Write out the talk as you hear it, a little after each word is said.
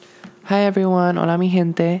Hi everyone, hola mi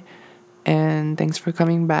gente, and thanks for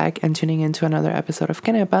coming back and tuning into another episode of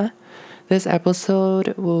Kenepa. This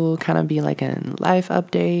episode will kind of be like a life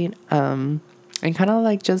update, and kind of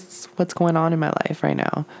like just what's going on in my life right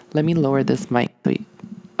now. Let me lower this mic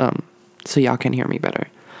so y'all can hear me better.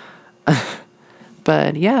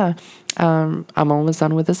 But yeah, I'm almost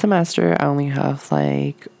done with the semester. I only have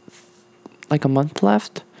like a month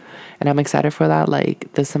left, and I'm excited for that.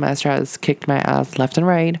 Like this semester has kicked my ass left and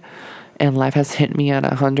right, and life has hit me at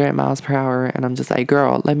 100 miles per hour, and I'm just like,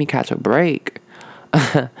 girl, let me catch a break.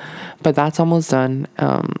 But that's almost done,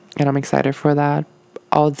 and I'm excited for that.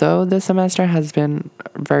 Although this semester has been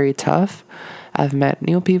very tough, I've met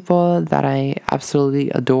new people that I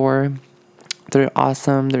absolutely adore. They're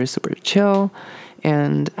awesome, they're super chill,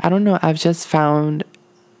 and I don't know, I've just found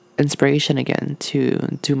inspiration again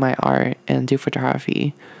to do my art and do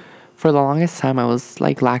photography. For the longest time, I was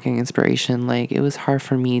like lacking inspiration. Like it was hard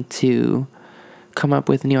for me to come up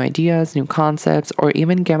with new ideas, new concepts, or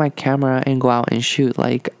even get my camera and go out and shoot.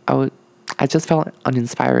 I just felt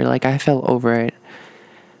uninspired. Like I fell over it.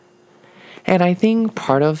 And I think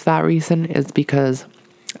part of that reason is because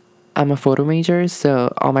I'm a photo major,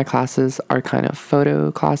 so all my classes are kind of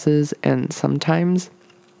photo classes, and sometimes,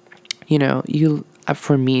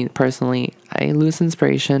 for me personally, I lose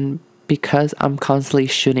inspiration because I'm constantly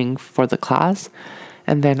shooting for the class,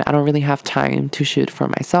 and then I don't really have time to shoot for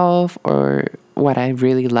myself or what I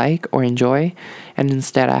really like or enjoy, and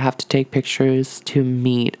instead I have to take pictures to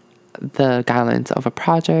meet the guidelines of a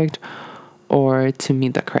project or to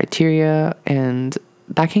meet the criteria, and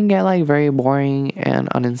that can get like very boring and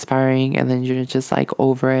uninspiring, and then you're just like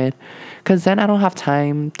over it because then I don't have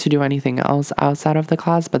time to do anything else outside of the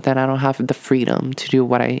class, but then I don't have the freedom to do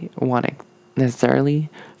what I want necessarily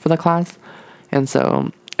for the class. And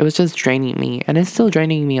so it was just draining me, and it's still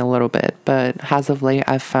draining me a little bit, but as of late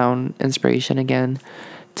I've found inspiration again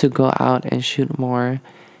to go out and shoot more.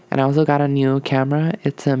 And I also got a new camera.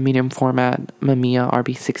 It's a medium format Mamiya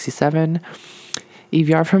RB67. If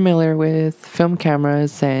you are familiar with film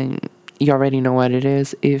cameras, then you already know what it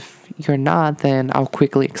is. If you're not, then I'll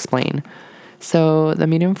quickly explain. So the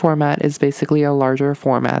medium format is basically a larger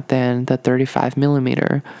format than the 35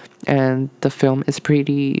 millimeter, and the film is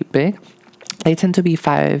pretty big. They tend to be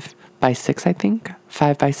 5x6, I think,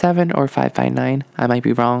 5x7 or 5x9. I might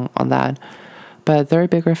be wrong on that, but they're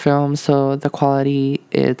bigger films, so the quality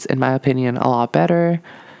is, in my opinion, a lot better,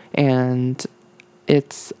 and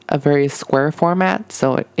it's a very square format,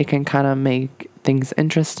 so it can kind of make things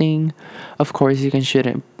interesting. Of course, you can shoot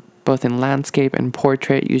it both in landscape and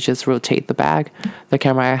portrait. You just rotate the bag. The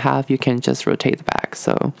camera I have, you can just rotate the bag.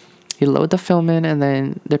 So you load the film in, and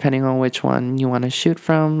then depending on which one you want to shoot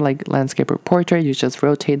from, like landscape or portrait, you just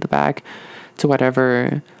rotate the bag to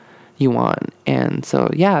whatever you want. And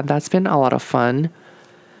so yeah, that's been a lot of fun.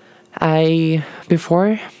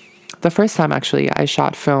 Before the first time actually I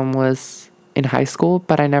shot film was in high school,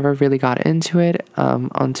 but I never really got into it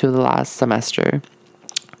until the last semester,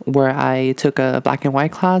 where I took a black and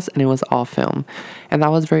white class, and it was all film, and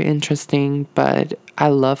that was very interesting. But I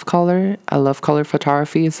love color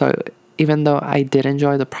photography, so even though I did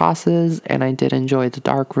enjoy the process and I did enjoy the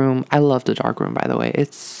darkroom, I love the darkroom, by the way.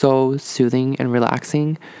 It's so soothing and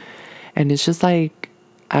relaxing, and it's just like,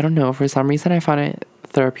 I don't know, for some reason I found it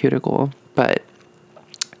therapeutical. But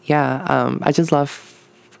yeah, I just love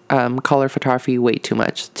color photography way too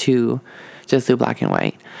much to just do black and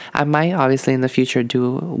white. I might obviously in the future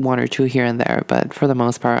do one or two here and there, but for the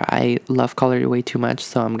most part, I love color way too much,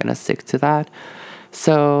 so I'm gonna stick to that.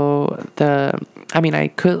 So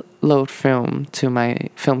I could load film to my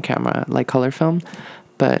film camera, like color film,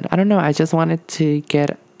 but I don't know, I just wanted to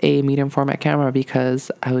get a medium format camera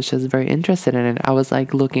because I was just very interested in it. I was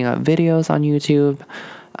like looking at videos on YouTube.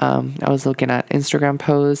 I was looking at Instagram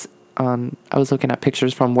posts. I was looking at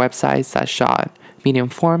pictures from websites that shot medium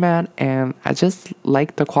format, and I just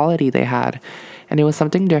liked the quality they had, and it was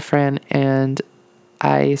something different. And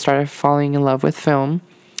I started falling in love with film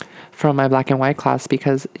from my black and white class,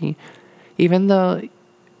 because even though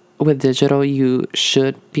with digital you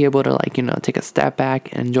should be able to take a step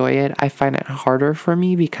back and enjoy it, I find it harder for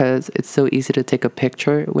me because it's so easy to take a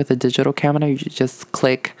picture with a digital camera. You just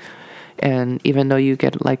click, and even though you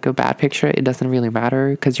get like a bad picture, it doesn't really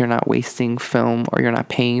matter because you're not wasting film, or you're not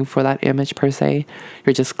paying for that image per se.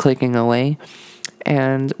 You're just clicking away.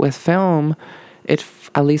 And with film,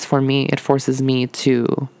 at least for me, it forces me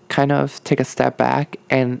to kind of take a step back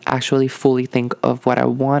and actually fully think of what I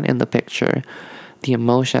want in the picture, the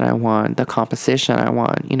emotion I want, the composition I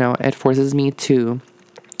want. It forces me to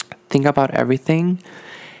think about everything,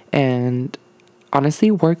 and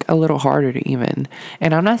honestly work a little harder even.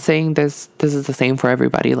 And I'm not saying this is the same for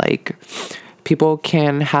everybody. Like, people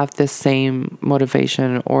can have this same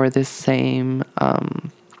motivation or this same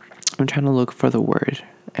I'm trying to look for the word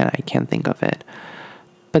and I can't think of it,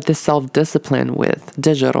 but this self-discipline with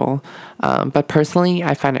digital. But personally,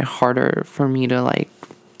 I find it harder for me to, like,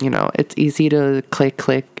 it's easy to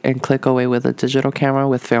click away with a digital camera.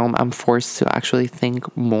 With film, I'm forced to actually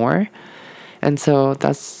think more. And so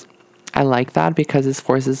I like that because it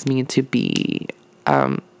forces me to be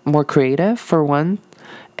more creative, for one,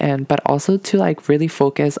 but also to, like, really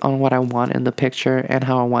focus on what I want in the picture and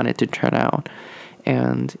how I want it to turn out.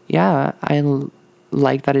 And yeah,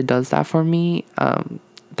 like that it does that for me.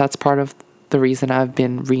 That's part of the reason I've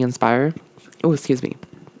been re-inspired. Oh, excuse me.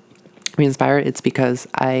 Re-inspired. It's because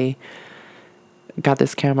I got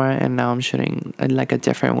this camera and now I'm shooting in, like, a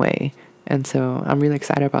different way. And so I'm really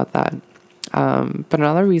excited about that. But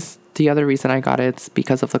the other reason I got it's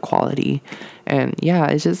because of the quality. And yeah,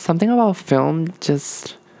 it's just something about film.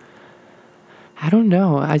 Just, I don't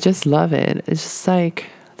know. I just love it. It's just like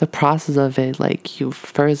the process of it. Like, you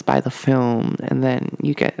first buy the film and then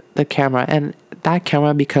you get the camera, and that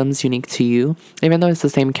camera becomes unique to you, even though it's the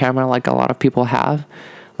same camera like a lot of people have.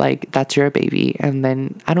 Like, that's your baby. And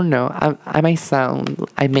then I don't know. I may sound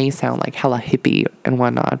like hella hippie and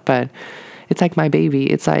whatnot, but it's like my baby.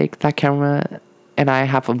 It's like that camera and I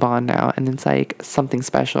have a bond now, and it's like something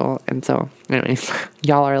special. And so, anyways,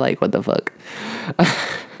 y'all are like, what the fuck?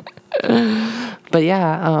 But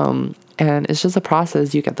yeah, and it's just a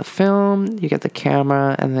process. You get the film, you get the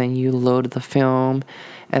camera, and then you load the film,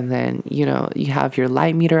 and then, you have your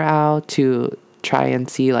light meter out to try and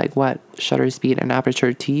see, like, what shutter speed and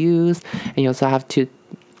aperture to use. And you also have to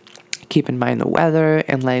keep in mind the weather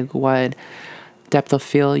and, like, what depth of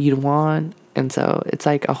field you want. And so it's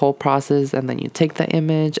like a whole process, and then you take the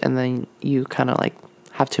image, and then you kind of, like,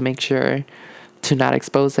 have to make sure to not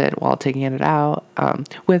expose it while taking it out.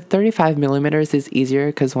 With 35 millimeters is easier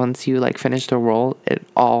because once you, like, finish the roll, it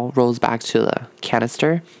all rolls back to the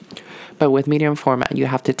canister. But with medium format, you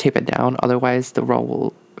have to tape it down, otherwise the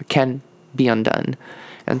roll can be undone.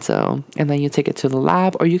 And then you take it to the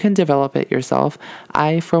lab, or you can develop it yourself.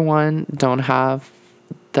 I, for one, don't have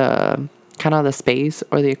the kind of the space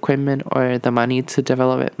or the equipment or the money to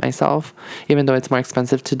develop it myself, even though it's more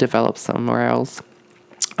expensive to develop somewhere else.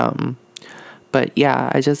 But yeah,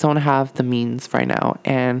 I just don't have the means right now.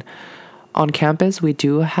 And on campus, we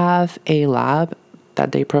do have a lab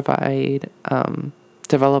that they provide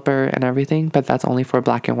developer and everything, but that's only for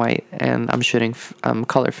black and white. And I'm shooting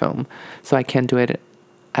color film, so I can't do it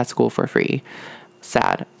at school for free.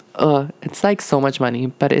 Sad. It's like so much money,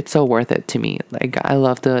 but it's so worth it to me. Like, I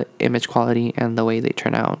love the image quality and the way they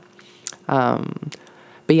turn out.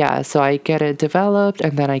 But yeah, so I get it developed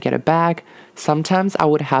and then I get it back. Sometimes I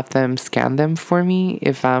would have them scan them for me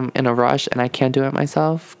if I'm in a rush and I can't do it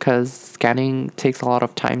myself, because scanning takes a lot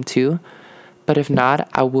of time too. But if not,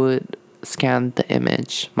 I would scan the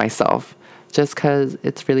image myself, just because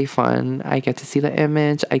it's really fun. I get to see the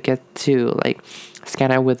image. I get to, like,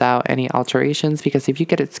 scan it without any alterations, because if you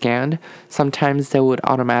get it scanned, sometimes they would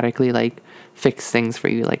automatically, like, fix things for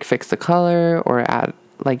you, like fix the color or add,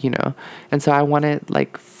 like, and so I want it,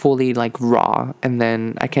 like, fully, like, raw, and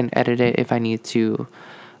then I can edit it if I need to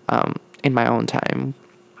in my own time.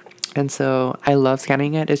 And so I love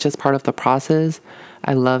scanning it. It's just part of the process.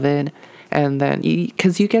 I love it. And then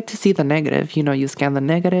because you get to see the negative, you scan the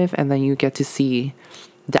negative and then you get to see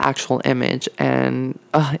the actual image, and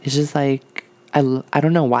it's just like, I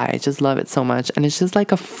don't know why, I just love it so much. And it's just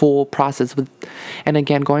like a full process and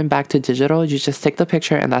again, going back to digital, you just take the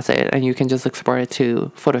picture and that's it, and you can just export it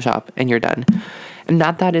to Photoshop and you're done. And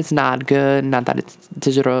not that it's not good, not that it's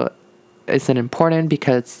digital isn't important,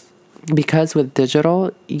 because with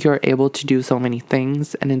digital you're able to do so many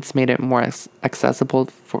things and it's made it more accessible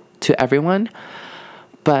to everyone.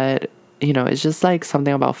 But it's just like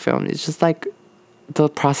something about film, it's just like the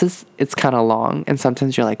process, it's kind of long, and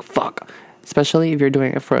sometimes you're like, fuck, especially if you're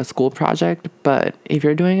doing it for a school project. But if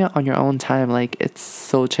you're doing it on your own time, like, it's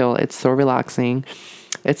so chill, it's so relaxing,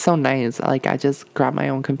 it's so nice. Like, I just grab my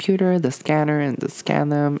own computer, the scanner, and just scan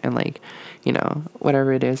them, and, like,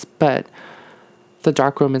 whatever it is. But the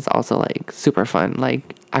darkroom is also, like, super fun.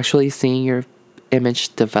 Like, actually seeing your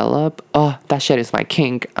image develop, that shit is my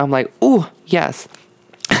kink. I'm like, ooh, yes.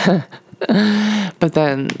 But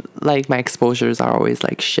then, like, my exposures are always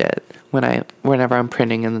like shit whenever I'm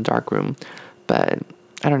printing in the darkroom. But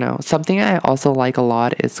I don't know. Something I also like a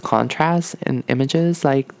lot is contrast in images.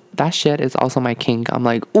 Like, that shit is also my kink. I'm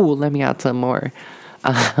like, ooh, let me add some more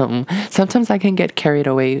Sometimes I can get carried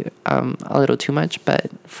away a little too much, but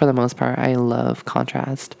for the most part, I love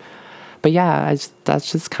contrast. But yeah,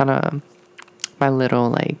 that's just kind of my little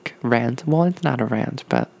like rant. Well, it's not a rant,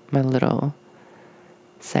 but my little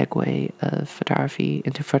segue of photography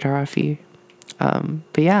into photography. But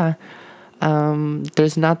yeah,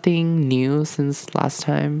 there's nothing new since last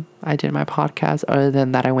time I did my podcast other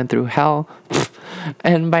than that I went through hell.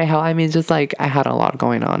 And by hell, I mean just like I had a lot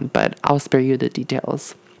going on, but I'll spare you the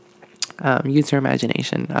details. Use your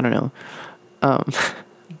imagination. I don't know.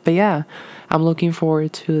 But yeah, I'm looking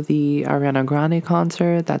forward to the Ariana Grande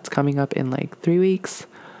concert that's coming up in like 3 weeks.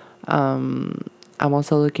 I'm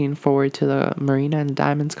also looking forward to the Marina and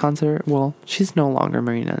Diamonds concert. Well, she's no longer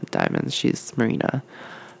Marina and Diamonds, she's Marina.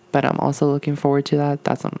 But I'm also looking forward to that.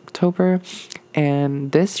 That's in October.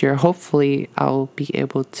 And this year, hopefully, I'll be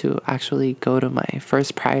able to actually go to my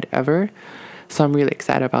first Pride ever. So I'm really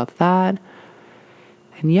excited about that.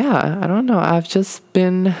 And yeah, I don't know. I've just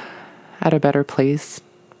been at a better place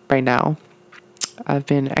right now. I've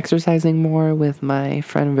been exercising more with my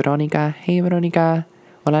friend Veronica. Hey, Veronica.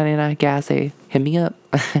 Hola, nena. ¿Qué hace? Hit me up.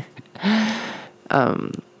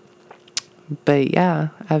 But yeah,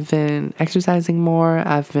 I've been exercising more.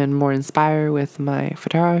 I've been more inspired with my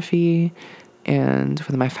photography and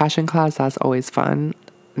with my fashion class. That's always fun.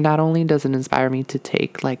 Not only does it inspire me to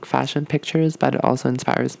take like fashion pictures, but it also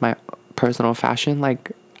inspires my personal fashion.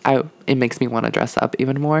 Like it makes me want to dress up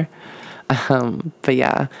even more. But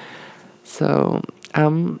yeah, so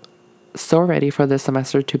I'm so ready for this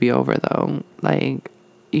semester to be over though. Like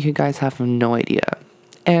you guys have no idea.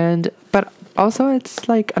 But also it's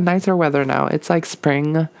like a nicer weather now. It's like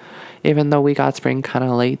spring, even though we got spring kind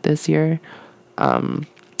of late this year. But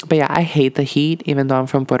yeah, I hate the heat, even though I'm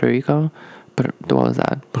from Puerto Rico. But what was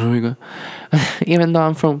that? Puerto Rico. Even though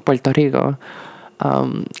I'm from Puerto Rico,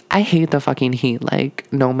 I hate the fucking heat.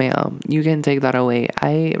 Like, no ma'am, you can take that away.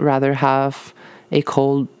 I rather have a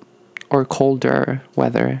cold or colder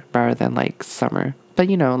weather rather than like summer. But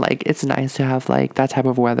you know, like it's nice to have like that type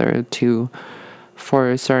of weather too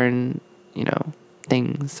for certain, you know,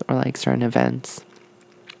 things or like certain events.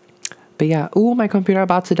 But yeah, ooh, my computer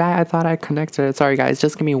about to die. I thought I connected it. Sorry guys,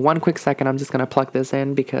 just give me one quick second. I'm just gonna plug this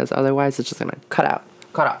in because otherwise it's just gonna cut out.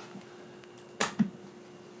 Cut off.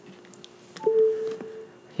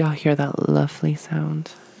 Y'all hear that lovely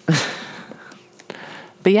sound?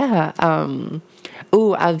 But yeah,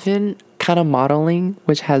 ooh, I've been kind of modeling,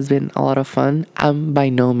 which has been a lot of fun. I'm by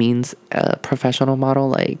no means a professional model.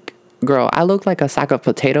 Like, girl, I look like a sack of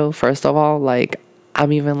potato, first of all. Like,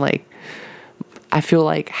 I'm even like, I feel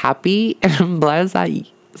like happy and blessed that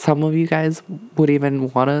some of you guys would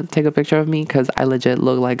even want to take a picture of me because I legit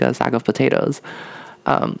look like a sack of potatoes.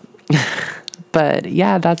 But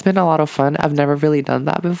yeah, that's been a lot of fun. I've never really done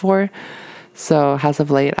that before. So as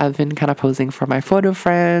of late, I've been kind of posing for my photo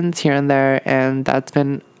friends here and there, and that's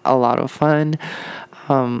been a lot of fun.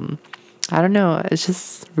 I don't know. It's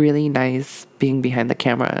just really nice being behind the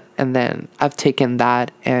camera. And then I've taken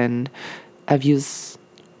that and I've used,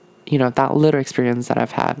 you know, that little experience that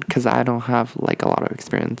I've had, because I don't have like a lot of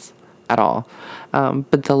experience at all.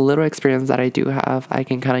 But the little experience that I do have, I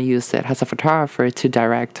can kind of use it as a photographer to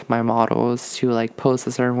direct my models to like pose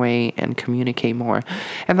a certain way and communicate more.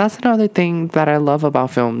 And that's another thing that I love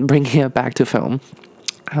about film, bringing it back to film.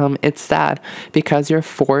 It's that because you're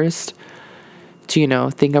forced to, you know,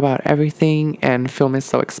 think about everything, and film is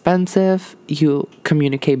so expensive, you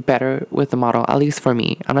communicate better with the model, at least for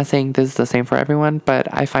me. I'm not saying this is the same for everyone,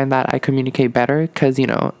 but I find that I communicate better because, you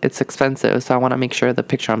know, it's expensive, so I want to make sure the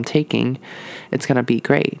picture I'm taking, it's going to be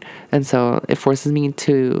great. And so it forces me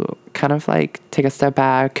to kind of like take a step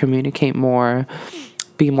back, communicate more,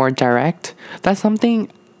 be more direct. That's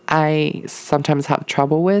something I sometimes have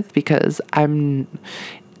trouble with because I'm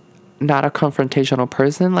not a confrontational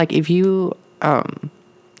person. Like if you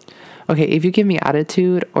if you give me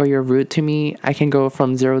attitude or you're rude to me, I can go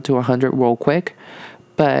from 0 to 100 real quick,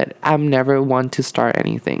 but I'm never one to start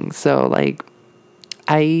anything. So like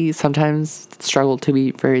I sometimes struggle to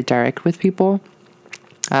be very direct with people.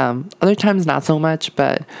 Other times not so much,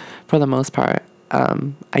 but for the most part,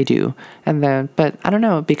 I do. And then, but I don't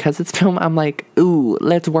know, because it's film, I'm like, ooh,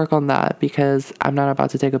 let's work on that, because I'm not about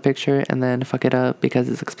to take a picture and then fuck it up because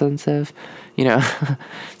it's expensive, you know.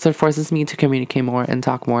 So it forces me to communicate more and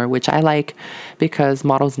talk more, which I like, because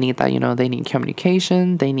models need that, you know. They need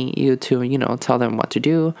communication, they need you to, you know, tell them what to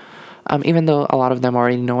do. Even though a lot of them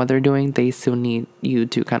already know what they're doing, they still need you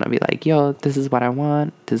to kind of be like, yo, this is what I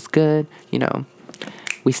want, this is good, you know,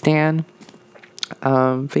 we stand.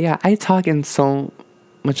 But yeah, I talk in so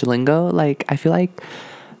much lingo. Like, I feel like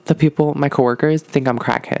the people, my coworkers, think I'm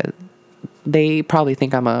crackhead. they probably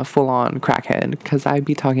think I'm a full-on crackhead because I'd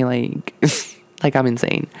be talking like like I'm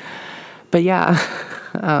insane. But yeah,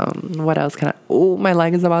 what else can I? Oh, my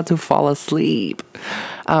leg is about to fall asleep.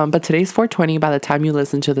 But today's 4:20. By the time you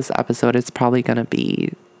listen to this episode, it's probably gonna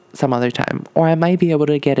be some other time, or I might be able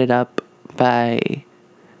to get it up by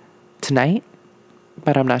tonight,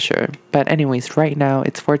 but I'm not sure. But anyways, right now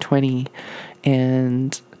it's 4:20,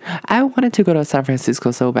 and I wanted to go to San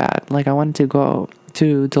Francisco so bad. Like, I wanted to go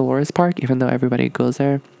to Dolores Park, even though everybody goes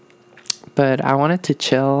there. But I wanted to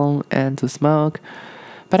chill and to smoke.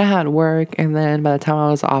 But I had work, and then by the time I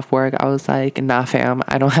was off work, I was like, nah, fam,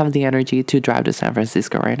 I don't have the energy to drive to San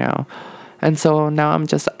Francisco right now. And so now I'm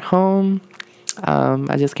just at home.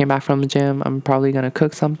 I just came back from the gym. I'm probably going to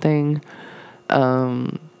cook something.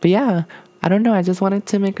 But yeah, I don't know. I just wanted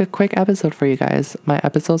to make a quick episode for you guys. My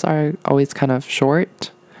episodes are always kind of short.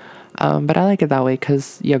 But I like it that way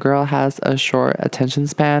because your girl has a short attention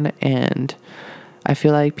span, and I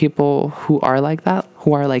feel like people who are like that,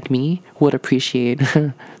 who are like me, would appreciate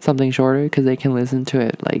something shorter because they can listen to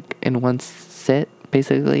it like in one sit,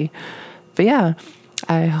 basically. But yeah,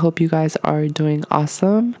 I hope you guys are doing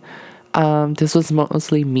awesome. This was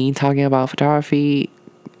mostly me talking about photography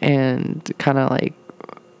and kind of like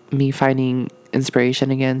me finding inspiration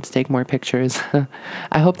again to take more pictures.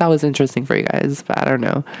 I hope that was interesting for you guys, but I don't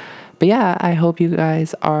know. But yeah, I hope you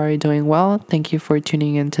guys are doing well. Thank you for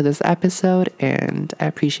tuning into this episode, and I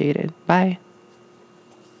appreciate it. Bye.